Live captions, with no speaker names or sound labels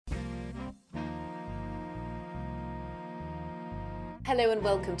Hello and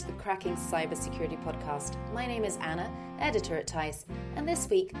welcome to the Cracking Cybersecurity Podcast. My name is Anna, editor at TICE, and this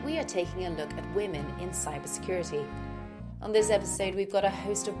week we are taking a look at women in cybersecurity. On this episode, we've got a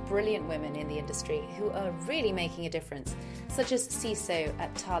host of brilliant women in the industry who are really making a difference, such as CISO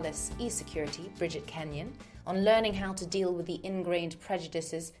at Thales eSecurity, Bridget Kenyon, on learning how to deal with the ingrained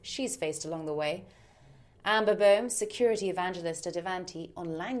prejudices she's faced along the way, Amber Boehm, security evangelist at Ivanti,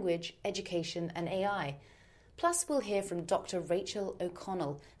 on language, education and AI. Plus, we'll hear from Dr. Rachel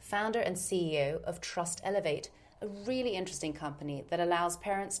O'Connell, founder and CEO of Trust Elevate, a really interesting company that allows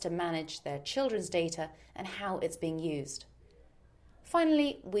parents to manage their children's data and how it's being used.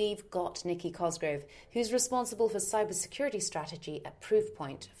 Finally, we've got Nikki Cosgrove, who's responsible for cybersecurity strategy at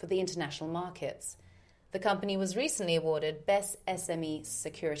Proofpoint for the international markets. The company was recently awarded Best SME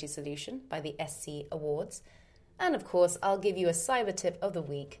Security Solution by the SC Awards. And of course, I'll give you a cyber tip of the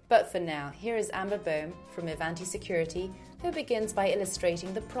week. But for now, here is Amber Boehm from Ivanti Security, who begins by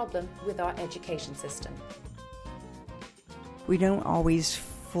illustrating the problem with our education system. We don't always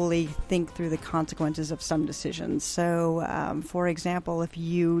fully think through the consequences of some decisions. So, for example, if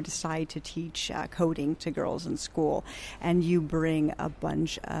you decide to teach coding to girls in school and you bring a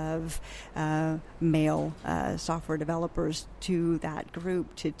bunch of male software developers to that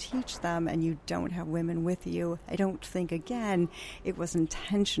group to teach them and you don't have women with you, I don't think, again, it was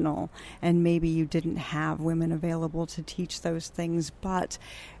intentional and maybe you didn't have women available to teach those things, but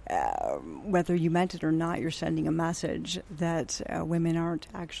whether you meant it or not, you're sending a message that women aren't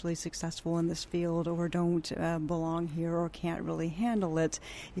actually successful in this field or don't belong here or can't really handle it.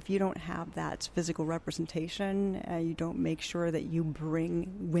 If you don't have that physical representation, you don't make sure that you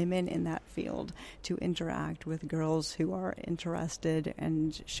bring women in that field to interact with girls who are interested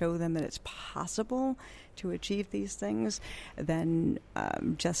and show them that it's possible to achieve these things, then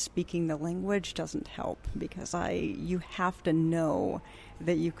just speaking the language doesn't help, because you have to know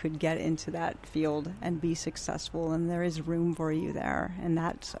that you could get into that field and be successful, and there is room for you there, and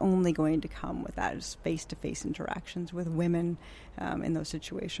that's only going to come with that face-to-face interactions with women in those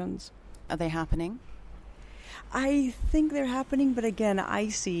situations. Are they happening? I think they're happening, but again, I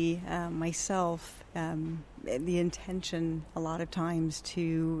see myself the intention a lot of times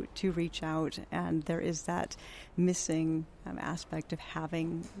to reach out, and there is that missing aspect of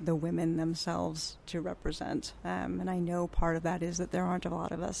having the women themselves to represent. And I know part of that is that there aren't a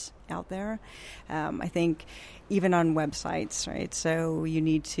lot of us out there. I think even on websites, right? So you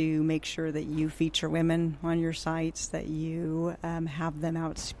need to make sure that you feature women on your sites, that you have them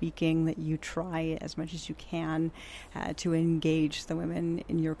out speaking, that you try as much as you can to engage the women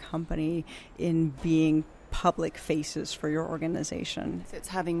in your company in being public faces for your organization. So it's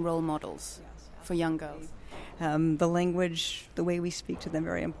having role models for young girls. The language, the way we speak to them,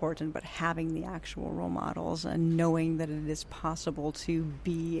 very important, but having the actual role models and knowing that it is possible to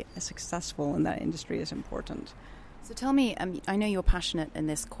be successful in that industry is important. So tell me, I know you're passionate in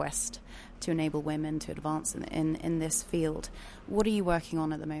this quest to enable women to advance in this field. What are you working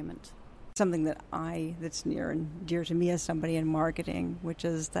on at the moment? Something that's near and dear to me as somebody in marketing, which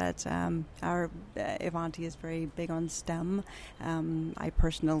is that our Ivanti is very big on STEM. I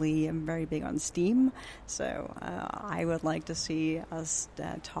personally am very big on STEAM, so I would like to see us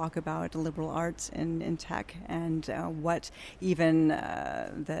talk about liberal arts in tech and what even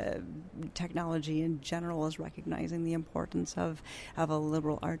the technology in general is recognizing the importance of a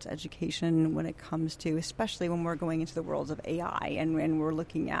liberal arts education when it comes to, especially when we're going into the worlds of AI and when we're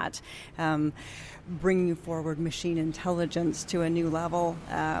looking at bringing forward machine intelligence to a new level.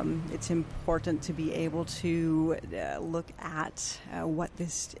 It's important to be able to look at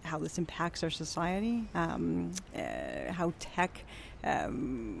how this impacts our society, how tech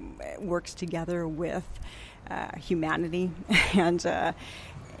works together with humanity,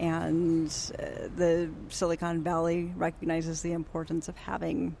 and the Silicon Valley recognizes the importance of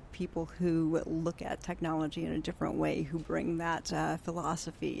having people who look at technology in a different way, who bring that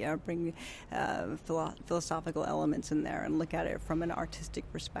philosophy, or bring philosophical elements in there and look at it from an artistic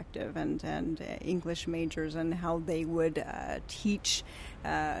perspective, and English majors and how they would teach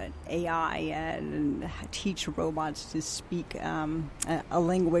AI and teach robots to speak a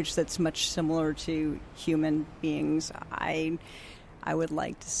language that's much similar to human beings. I would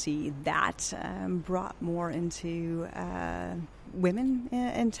like to see that brought more into women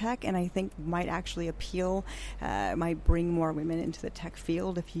in tech, and I think might actually might bring more women into the tech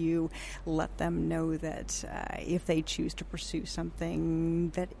field if you let them know that if they choose to pursue something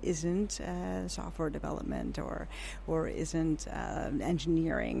that isn't software development or isn't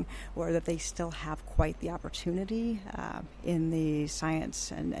engineering, or that they still have quite the opportunity in the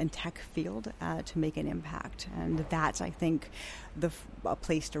science and tech field to make an impact. And that's, I think, a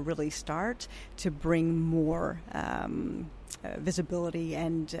place to really start to bring more visibility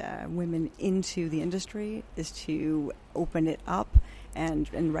and women into the industry, is to open it up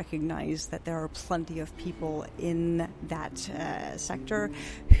and recognize that there are plenty of people in that sector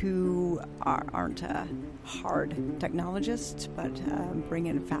who aren't hard technologists, but bring,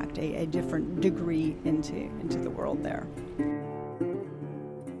 in fact, a different degree into the world there.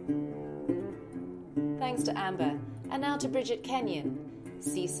 Thanks to Amber. And now to Bridget Kenyon,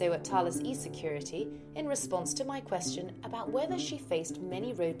 CISO at Thales eSecurity, in response to my question about whether she faced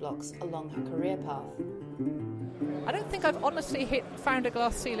many roadblocks along her career path. I don't think I've honestly found a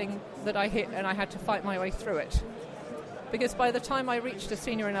glass ceiling that I hit and I had to fight my way through it. Because by the time I reached a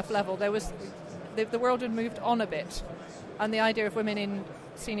senior enough level, the world had moved on a bit. And the idea of women in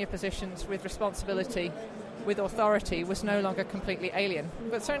senior positions with responsibility, with authority, was no longer completely alien.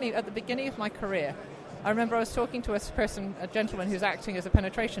 But certainly at the beginning of my career, I remember I was talking to a gentleman who's acting as a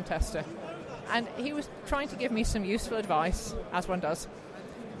penetration tester, and he was trying to give me some useful advice, as one does.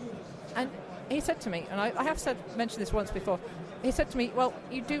 And he said to me, and I have mentioned this once before, he said to me, well,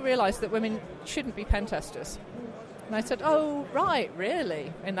 you do realise that women shouldn't be pen testers. And I said, oh, right,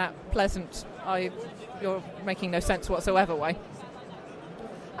 really? In that pleasant, you're making no sense whatsoever way.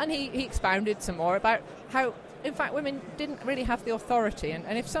 And he expounded some more about how, in fact, women didn't really have the authority,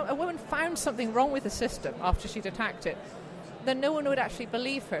 and if a woman found something wrong with the system after she'd attacked it, then no one would actually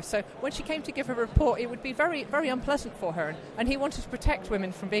believe her. So when she came to give her a report, it would be very, very unpleasant for her, and he wanted to protect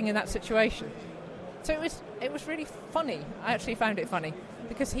women from being in that situation. So it was really funny. I actually found it funny,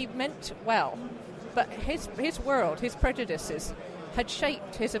 because he meant well, but his world, his prejudices, had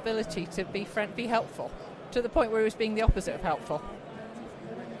shaped his ability to be helpful, to the point where he was being the opposite of helpful.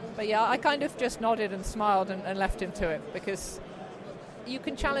 But yeah, I kind of just nodded and smiled and left him to it, because you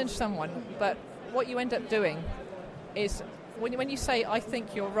can challenge someone, but what you end up doing is when you say, I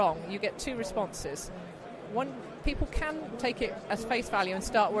think you're wrong, you get two responses. One, people can take it as face value and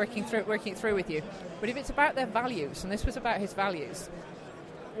start working it through with you. But if it's about their values, and this was about his values,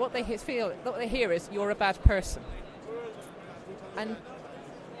 what they hear is, you're a bad person. And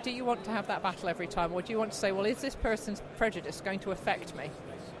do you want to have that battle every time, or do you want to say, well, is this person's prejudice going to affect me?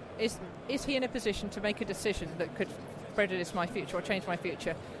 Is he in a position to make a decision that could prejudice my future or change my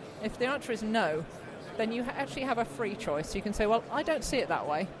future? If the answer is no, then you actually have a free choice. You can say, well, I don't see it that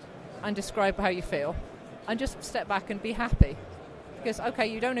way, and describe how you feel, and just step back and be happy. Because, okay,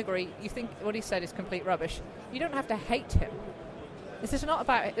 you don't agree, you think what he said is complete rubbish. You don't have to hate him. This is not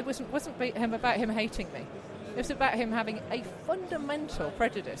about, it wasn't about him hating me. It was about him having a fundamental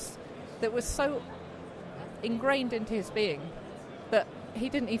prejudice that was so ingrained into his being that he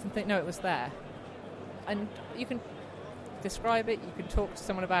didn't even know it was there. And you can describe it, you can talk to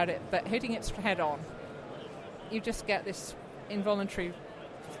someone about it, but hitting it head on, you just get this involuntary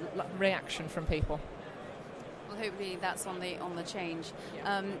reaction from people. Well, hopefully that's on the change.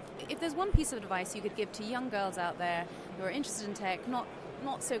 Yeah. If there's one piece of advice you could give to young girls out there who are interested in tech, not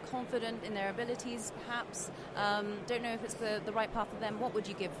so confident in their abilities, perhaps, don't know if it's the right path for them, what would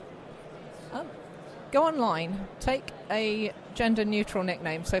you give? Go online, take a gender-neutral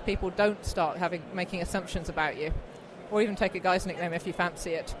nickname so people don't start making assumptions about you, or even take a guy's nickname if you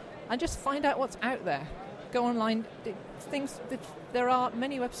fancy it, and just find out what's out there. Go online. There are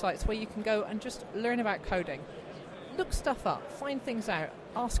many websites where you can go and just learn about coding. Look stuff up, find things out,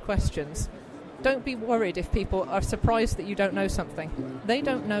 ask questions. Don't be worried if people are surprised that you don't know something. They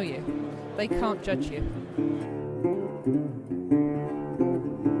don't know you. They can't judge you.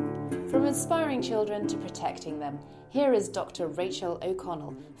 From inspiring children to protecting them, here is Dr. Rachel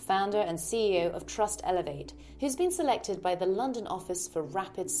O'Connell, founder and CEO of Trust Elevate, who's been selected by the London Office for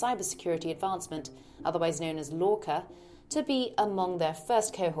Rapid Cybersecurity Advancement, otherwise known as LORCA, to be among their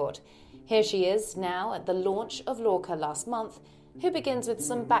first cohort. Here she is now at the launch of LORCA last month, who begins with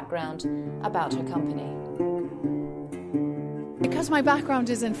some background about her company. Because my background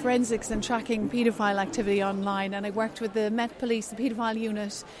is in forensics and tracking paedophile activity online, and I worked with the Met Police, the paedophile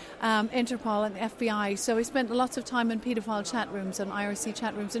unit, Interpol and the FBI, so I spent lots of time in paedophile chat rooms and IRC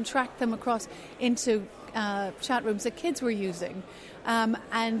chat rooms and tracked them across into chat rooms that kids were using,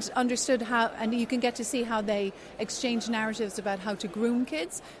 and understood how, and you can get to see how they exchange narratives about how to groom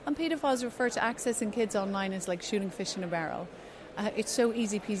kids, and paedophiles refer to accessing kids online as like shooting fish in a barrel. it's so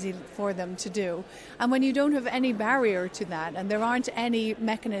easy peasy for them to do. And when you don't have any barrier to that, and there aren't any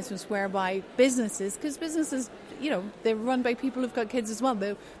mechanisms whereby businesses, because businesses, they're run by people who've got kids as well,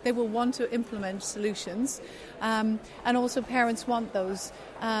 they will want to implement solutions, and also parents want those.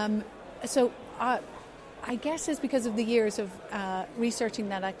 So I guess it's because of the years of researching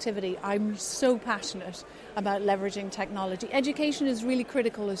that activity, I'm so passionate about leveraging technology. Education is really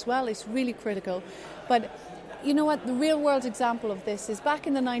critical as well. It's really critical. But you know what? The real-world example of this is back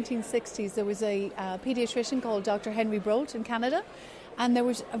in the 1960s, there was a pediatrician called Dr. Henry Brolt in Canada, and there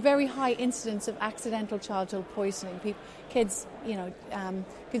was a very high incidence of accidental childhood poisoning. Kids,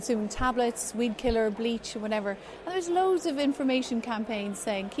 consuming tablets, weed killer, bleach, or whatever. And there's loads of information campaigns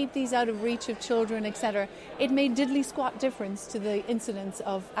saying, keep these out of reach of children, etc. It made diddly squat difference to the incidence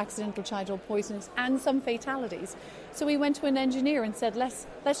of accidental childhood poisonings and some fatalities. So we went to an engineer and said, let's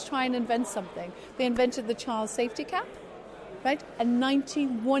try and invent something. They invented the child safety cap, right? A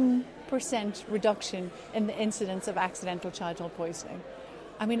 91% reduction in the incidence of accidental childhood poisoning.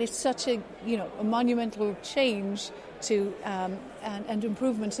 I mean, it's such a monumental change to and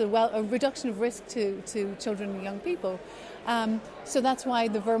improvement to a reduction of risk to children and young people. So that's why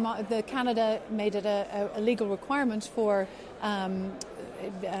the Canada made it a legal requirement for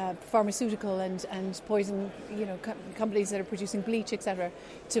pharmaceutical and poison companies that are producing bleach, etc.,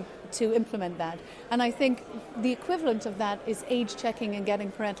 to implement that. And I think the equivalent of that is age checking and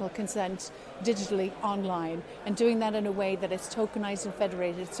getting parental consent digitally online, and doing that in a way that it's tokenized and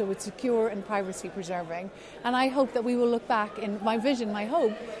federated, so it's secure and privacy preserving. And I hope that we will look back in my vision. My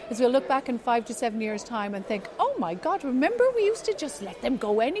hope is we'll look back in 5 to 7 years' time and think, oh my God, remember we used to just let them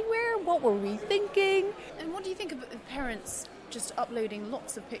go anywhere? What were we thinking? And what do you think of parents just uploading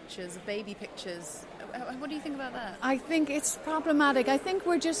lots of pictures, baby pictures? What do you think about that? I think it's problematic. I think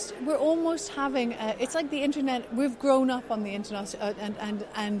we're almost having it's like the internet. We've grown up on the internet,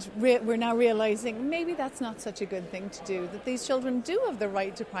 and we're now realizing maybe that's not such a good thing to do, that these children do have the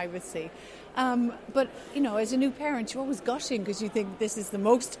right to privacy. But as a new parent, you're always gushing because you think this is the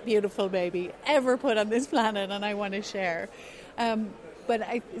most beautiful baby ever put on this planet, and I want to share.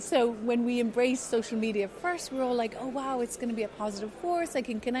 So when we embrace social media first, we're all like, oh wow, it's going to be a positive force. I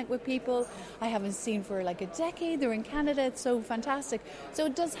can connect with people I haven't seen for like a decade. They're in Canada. It's so fantastic. So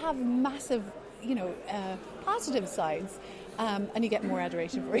it does have massive, positive sides. And you get more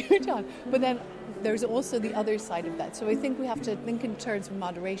adoration for your child. But then there's also the other side of that. So I think we have to think in terms of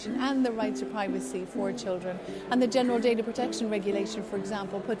moderation and the right to privacy for children. And the General Data Protection Regulation, for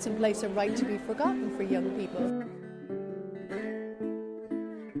example, puts in place a right to be forgotten for young people.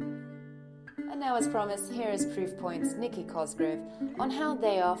 Now, as promised, here is Proof Point's Nikki Cosgrove on how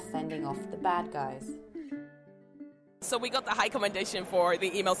they are fending off the bad guys. So we got the high commendation for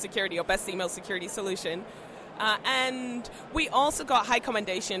the email security, or best email security solution. And we also got high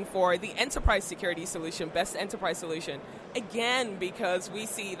commendation for the enterprise security solution, best enterprise solution. Again, because we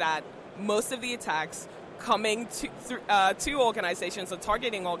see that most of the attacks coming to organizations or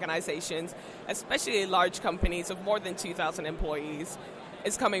targeting organizations, especially large companies of more than 2,000 employees,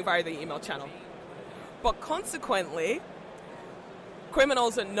 is coming via the email channel. But consequently,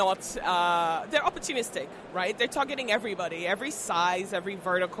 criminals are not, they're opportunistic, right? They're targeting everybody, every size, every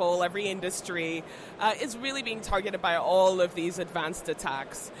vertical, every industry is really being targeted by all of these advanced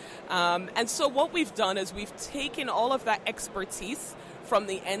attacks. And so what we've done is we've taken all of that expertise from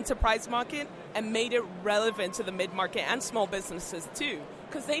the enterprise market and made it relevant to the mid-market and small businesses too,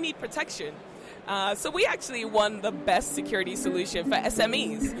 because they need protection. So we actually won the best security solution for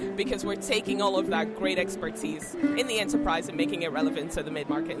SMEs because we're taking all of that great expertise in the enterprise and making it relevant to the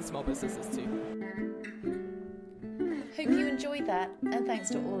mid-market and small businesses too. Hope you enjoyed that, and thanks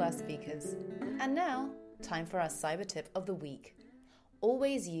to all our speakers. And now, time for our cyber tip of the week.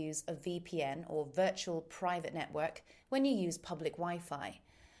 Always use a VPN or virtual private network when you use public Wi-Fi.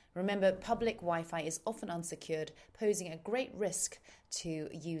 Remember, public Wi-Fi is often unsecured, posing a great risk to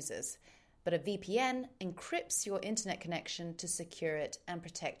users. But a VPN encrypts your internet connection to secure it and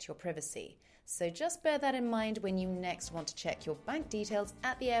protect your privacy. So just bear that in mind when you next want to check your bank details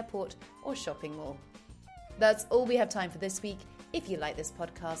at the airport or shopping mall. That's all we have time for this week. If you like this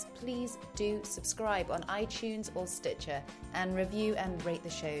podcast, please do subscribe on iTunes or Stitcher and review and rate the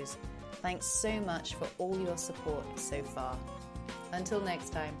shows. Thanks so much for all your support so far. Until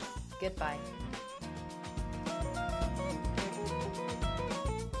next time, goodbye.